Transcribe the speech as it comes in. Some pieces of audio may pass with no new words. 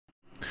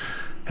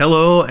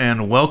Hello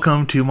and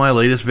welcome to my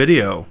latest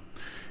video.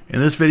 In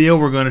this video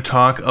we're going to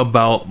talk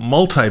about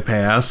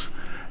Multipass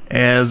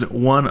as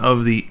one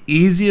of the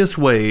easiest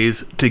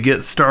ways to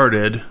get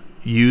started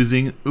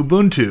using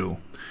Ubuntu.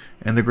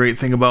 And the great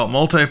thing about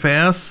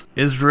Multipass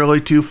is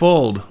really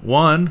twofold.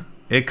 One,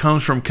 it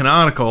comes from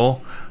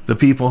Canonical, the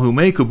people who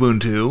make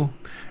Ubuntu,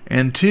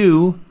 and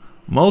two,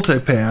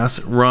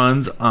 Multipass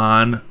runs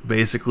on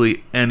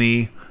basically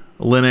any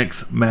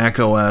Linux,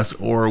 Mac OS,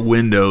 or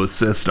Windows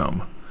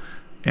system.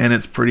 And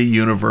it's pretty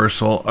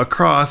universal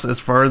across as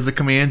far as the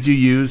commands you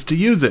use to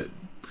use it.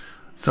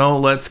 So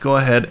let's go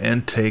ahead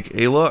and take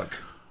a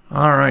look.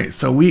 Alright,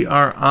 so we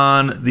are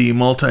on the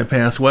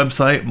Multipass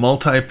website,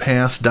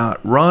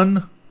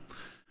 multipass.run.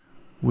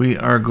 We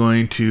are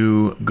going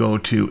to go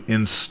to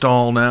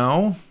install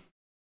now.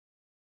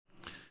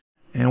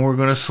 And we're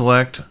going to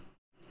select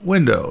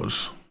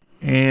Windows.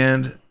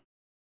 And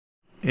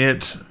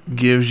it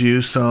gives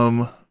you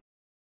some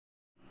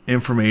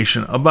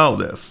information about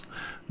this.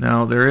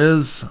 Now there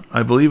is,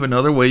 I believe,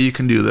 another way you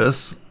can do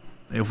this.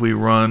 If we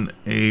run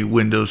a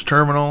Windows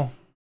terminal,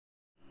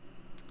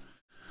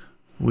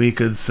 we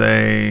could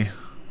say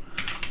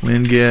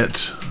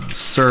winget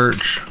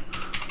search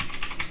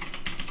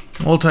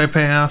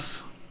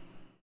Multipass,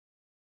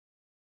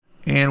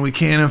 and we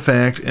can in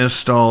fact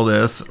install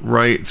this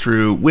right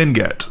through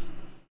winget.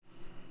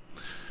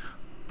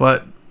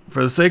 But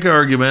for the sake of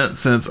argument,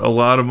 since a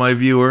lot of my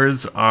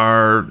viewers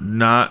are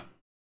not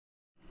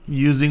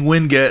using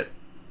winget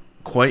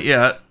quite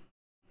yet,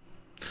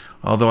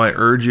 although I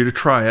urge you to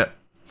try it,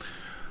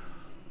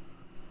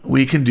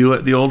 we can do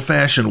it the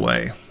old-fashioned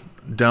way.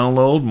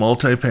 Download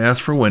Multipass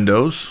for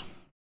Windows,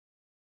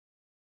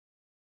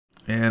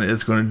 and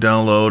it's going to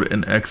download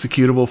an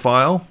executable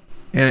file.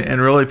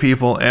 And really,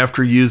 people,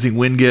 after using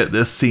winget,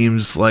 this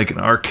seems like an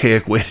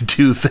archaic way to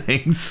do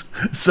things.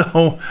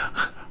 So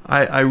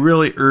I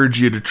really urge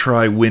you to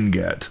try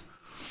winget.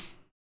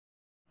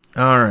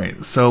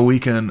 Alright, so we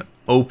can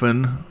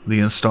open the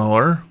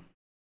installer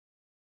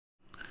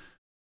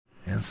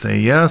and say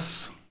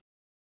yes.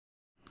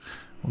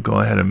 We'll go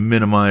ahead and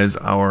minimize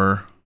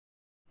our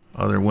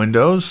other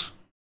windows.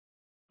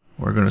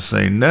 We're going to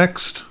say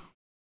next.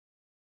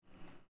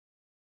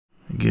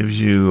 It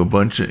gives you a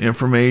bunch of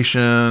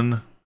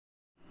information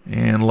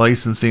and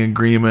licensing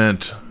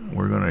agreement.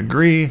 We're going to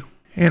agree.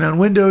 And on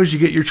Windows, you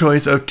get your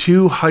choice of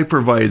two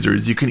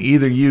hypervisors. You can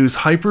either use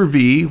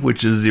Hyper-V,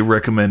 which is the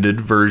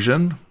recommended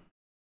version,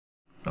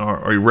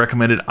 or a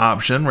recommended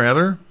option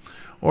rather,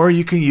 or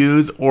you can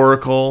use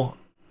Oracle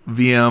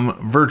VM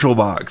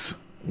VirtualBox.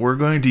 We're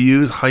going to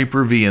use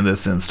Hyper-V in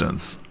this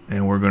instance,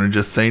 and we're going to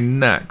just say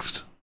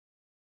next.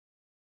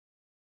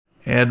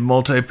 Add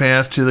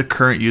Multipass to the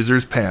current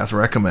user's path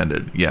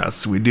recommended.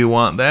 Yes, we do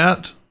want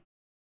that.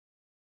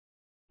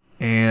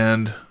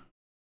 And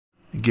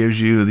it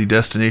gives you the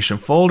destination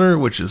folder,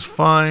 which is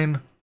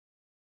fine.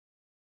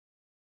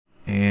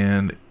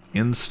 And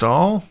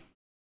install.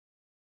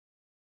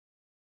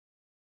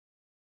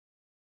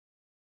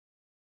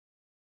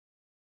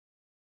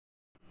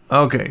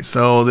 Okay,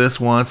 so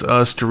this wants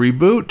us to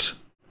reboot,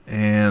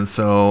 and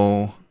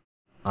so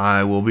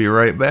I will be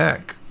right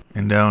back.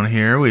 And down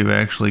here we've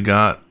actually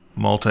got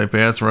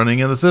Multipass running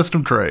in the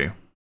system tray.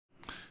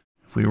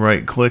 If we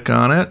right click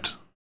on it,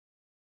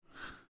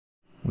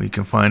 we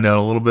can find out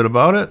a little bit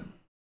about it.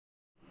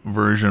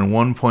 Version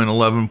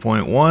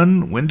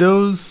 1.11.1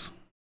 Windows.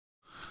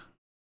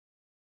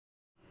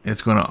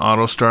 It's going to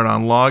auto start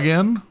on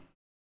login.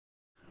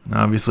 And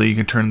obviously you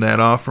can turn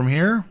that off from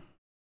here.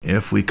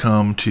 If we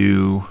come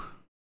to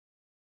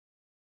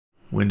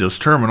Windows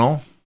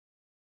Terminal,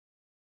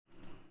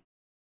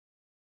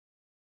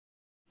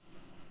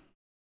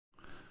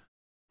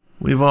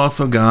 we've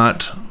also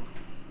got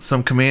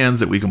some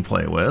commands that we can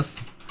play with.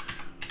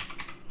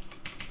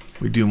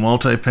 We do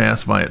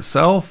Multipass by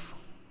itself.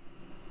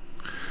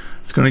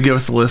 It's going to give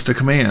us a list of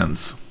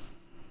commands.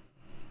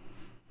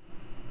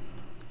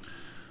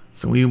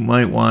 So we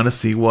might want to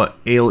see what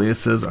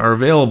aliases are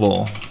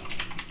available.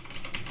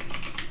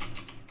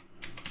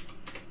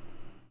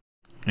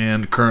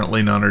 And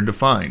currently none are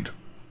defined.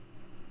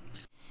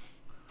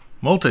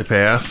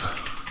 Multipass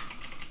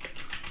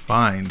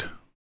find.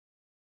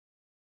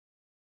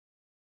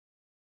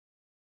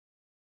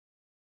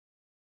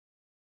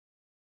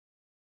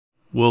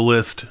 We'll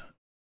list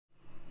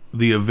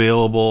the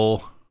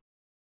available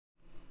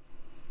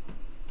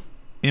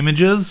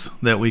images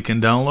that we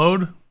can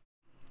download.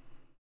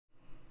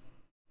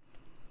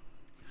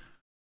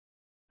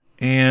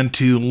 And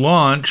to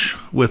launch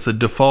with the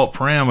default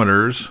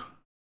parameters,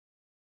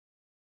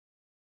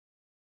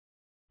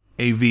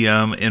 a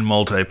VM in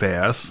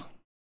Multipass,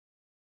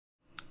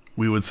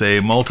 we would say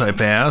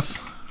Multipass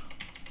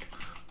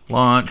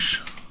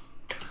launch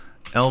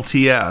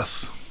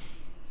LTS.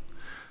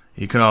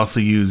 You can also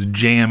use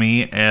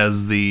Jammy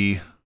as the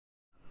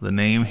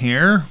name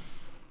here.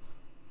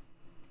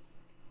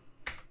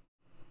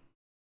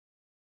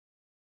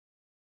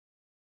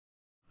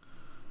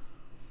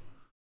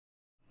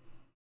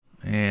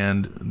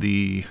 And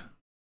the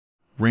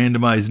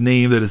randomized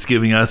name that it's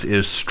giving us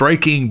is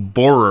Striking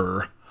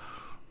Borer.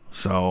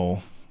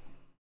 So,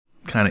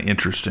 kind of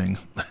interesting.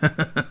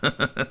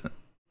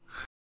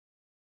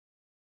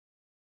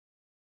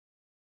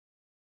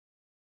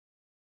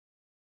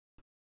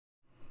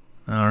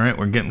 All right,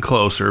 we're getting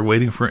closer,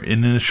 waiting for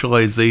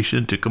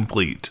initialization to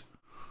complete.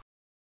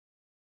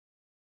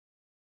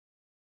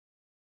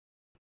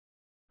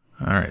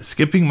 All right,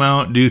 skipping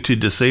mount due to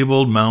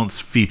disabled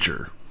mounts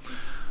feature.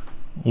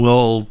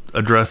 We'll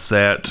address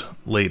that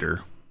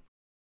later.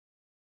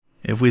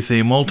 If we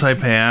say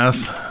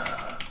multipass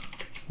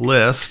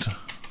list,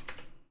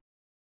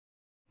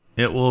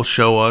 it will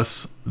show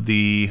us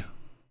the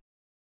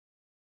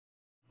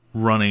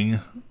running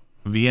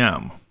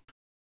VM.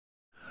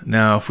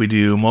 Now, if we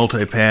do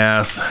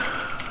multipass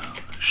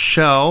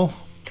shell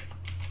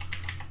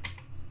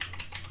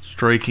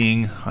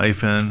striking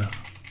hyphen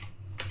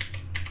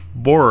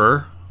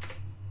borer,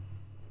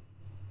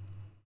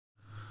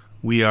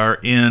 we are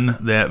in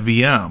that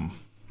VM.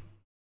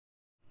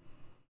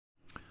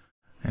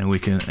 And we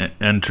can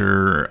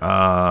enter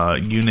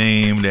uname-a,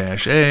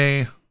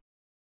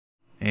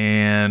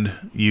 and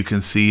you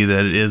can see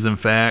that it is in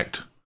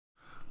fact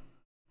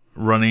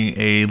running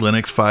a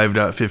Linux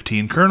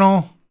 5.15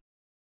 kernel,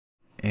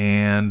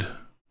 and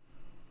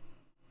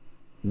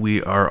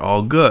we are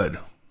all good.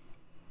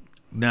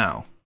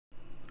 Now,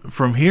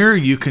 from here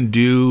you can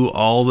do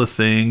all the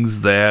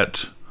things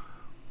that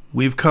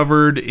we've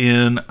covered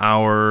in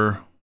our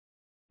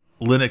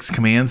Linux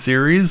command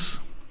series.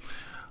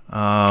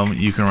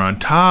 You can run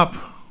top,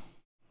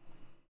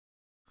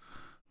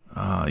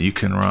 you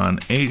can run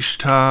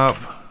htop,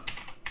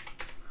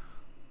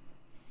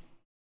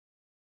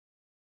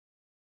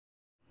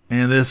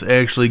 and this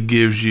actually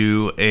gives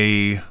you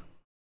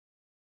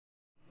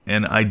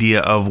an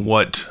idea of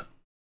what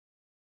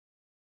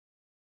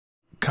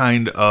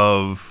kind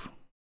of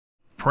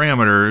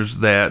parameters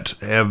that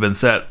have been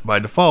set by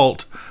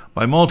default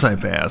by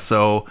Multipass.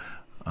 So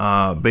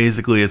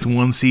basically it's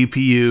 1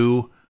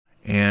 CPU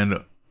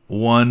and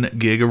 1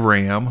 gig of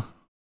RAM.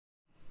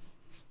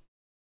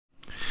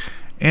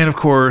 And of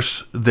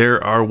course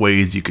there are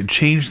ways you could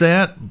change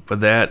that, but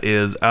that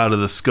is out of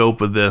the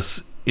scope of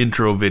this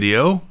intro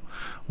video.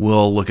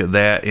 We'll look at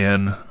that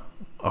in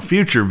a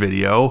future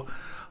video.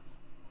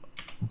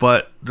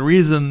 But the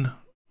reason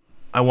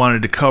I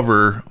wanted to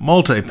cover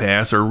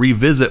Multipass or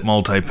revisit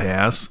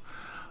Multipass,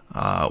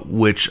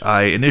 which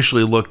I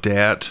initially looked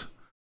at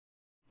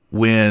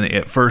when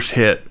it first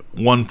hit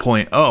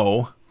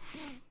 1.0,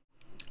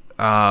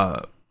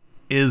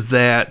 is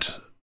that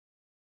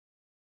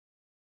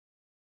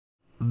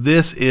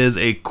this is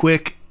a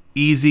quick,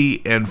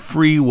 easy, and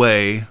free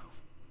way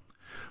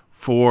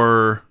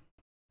for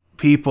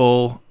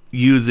people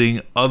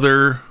using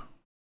other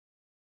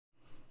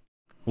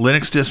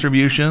Linux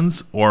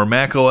distributions or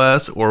Mac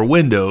OS or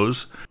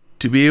Windows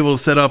to be able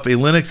to set up a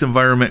Linux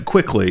environment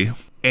quickly.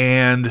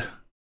 And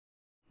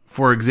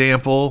for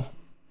example,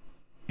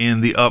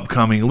 in the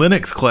upcoming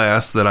Linux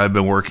class that I've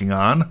been working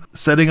on,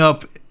 setting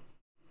up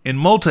in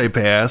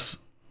Multipass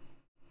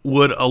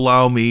would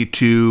allow me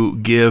to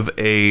give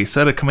a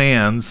set of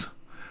commands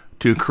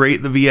to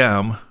create the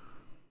VM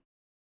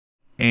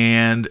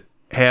and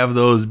have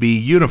those be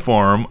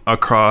uniform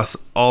across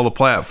all the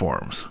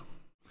platforms.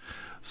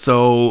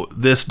 So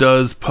this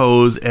does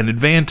pose an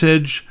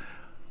advantage,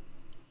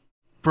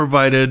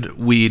 provided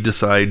we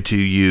decide to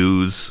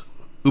use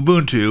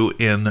Ubuntu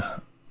in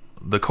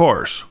the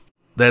course.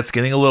 That's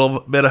getting a little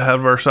bit ahead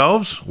of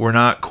ourselves. We're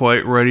not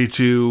quite ready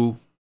to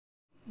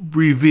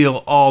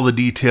reveal all the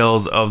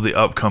details of the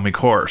upcoming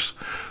course.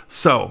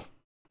 So,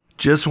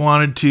 just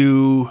wanted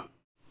to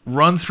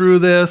run through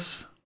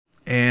this,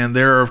 and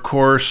there are, of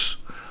course,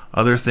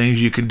 other things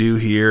you can do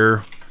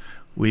here.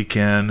 We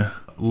can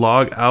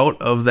log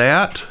out of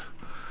that,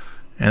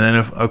 and then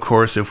of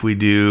course if we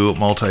do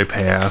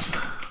multipass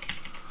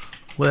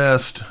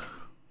list,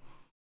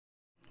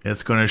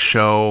 it's going to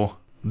show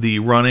the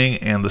running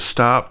and the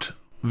stopped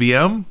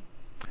VM.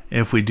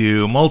 If we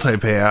do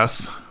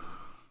multipass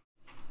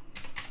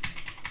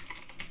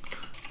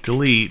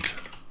delete,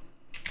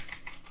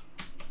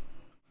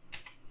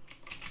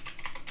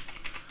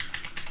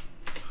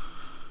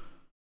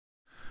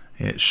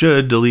 it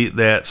should delete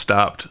that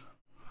stopped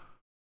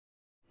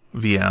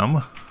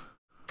VM,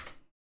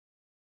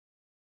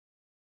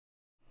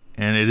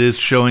 and it is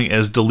showing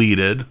as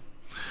deleted.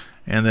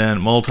 And then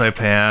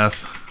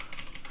multipass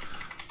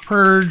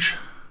purge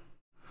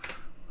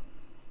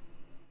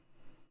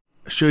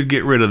should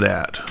get rid of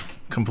that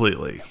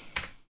completely.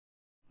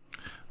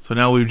 So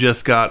now we've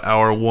just got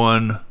our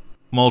one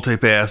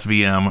multipass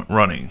VM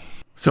running.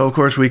 So of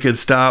course we could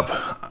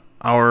stop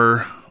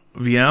our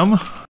VM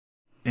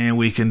and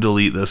we can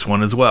delete this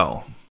one as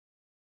well.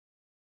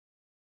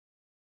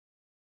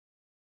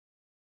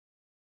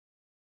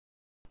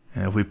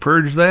 And if we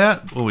purge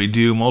that, when we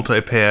do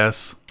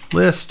multipass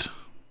list,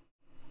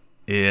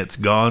 it's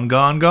gone,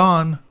 gone,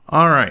 gone.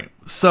 All right,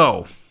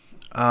 so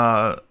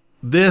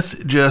this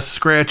just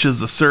scratches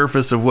the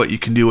surface of what you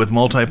can do with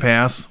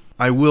multipass.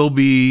 I will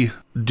be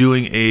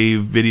doing a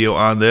video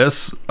on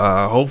this,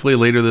 hopefully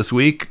later this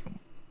week,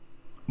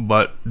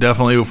 but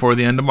definitely before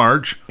the end of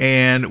March.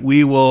 And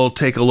we will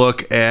take a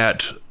look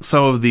at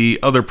some of the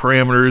other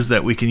parameters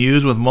that we can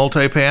use with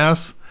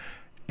Multipass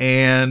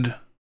and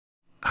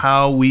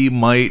how we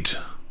might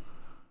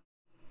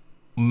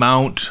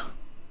mount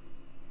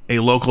a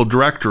local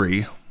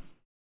directory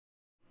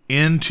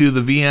into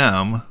the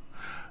VM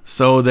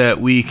so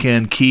that we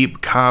can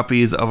keep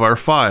copies of our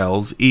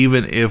files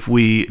even if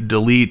we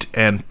delete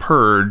and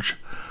purge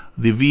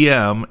the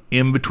VM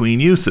in between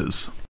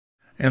uses.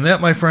 And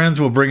that, my friends,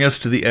 will bring us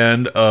to the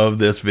end of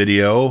this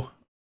video,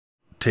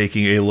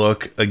 taking a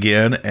look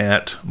again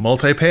at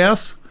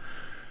Multipass.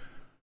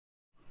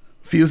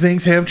 Few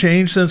things have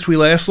changed since we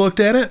last looked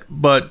at it,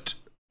 but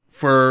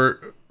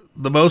for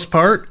the most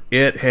part,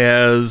 it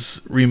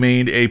has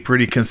remained a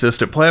pretty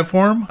consistent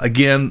platform.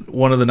 Again,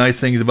 one of the nice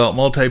things about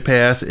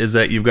Multipass is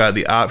that you've got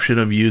the option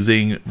of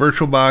using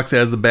VirtualBox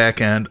as the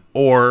backend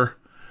or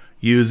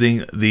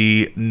using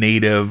the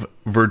native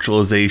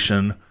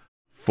virtualization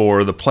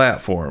for the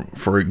platform.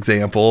 For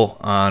example,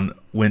 on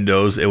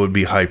Windows, it would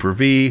be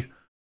Hyper-V.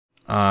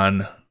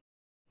 On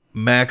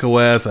Mac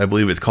OS, I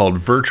believe it's called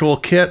Virtual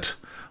Kit,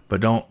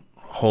 but don't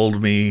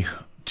hold me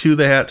to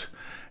that.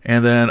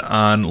 And then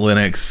on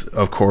Linux,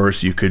 of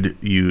course, you could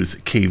use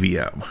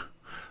KVM.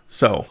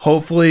 So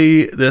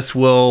hopefully this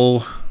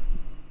will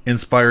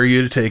inspire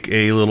you to take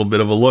a little bit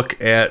of a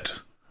look at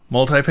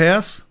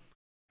Multipass.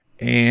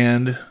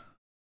 And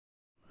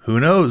who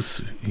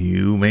knows,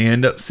 you may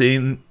end up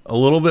seeing a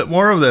little bit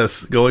more of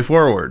this going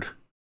forward.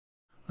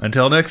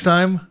 Until next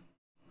time,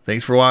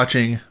 thanks for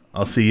watching.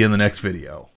 I'll see you in the next video.